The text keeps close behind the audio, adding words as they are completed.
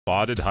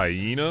Spotted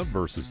hyena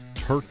versus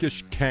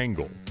Turkish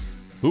Kangal.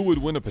 Who would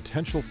win a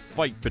potential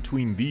fight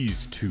between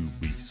these two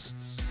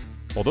beasts?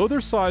 Although their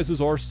sizes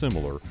are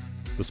similar,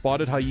 the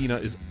spotted hyena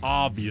is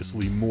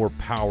obviously more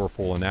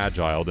powerful and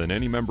agile than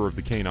any member of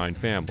the canine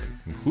family,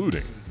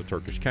 including the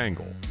Turkish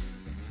Kangal.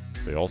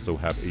 They also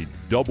have a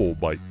double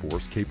bite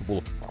force capable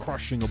of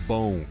crushing a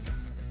bone.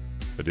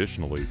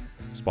 Additionally,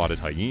 spotted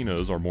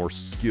hyenas are more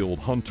skilled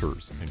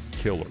hunters and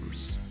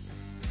killers.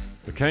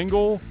 The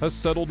Kangal has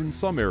settled in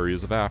some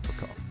areas of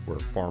Africa, where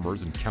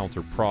farmers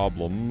encounter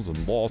problems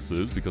and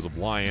losses because of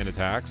lion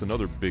attacks and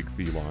other big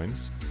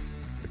felines.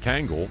 The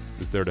Kangal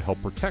is there to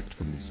help protect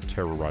from these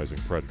terrorizing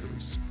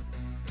predators.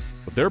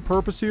 But their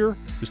purpose here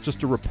is just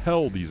to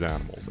repel these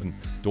animals and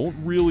don't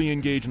really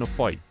engage in a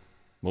fight,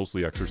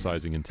 mostly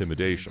exercising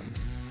intimidation.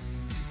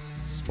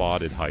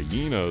 Spotted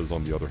hyenas,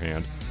 on the other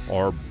hand,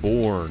 are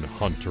born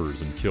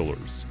hunters and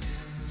killers.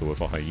 So if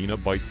a hyena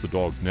bites the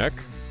dog's neck,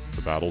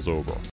 the battle's over.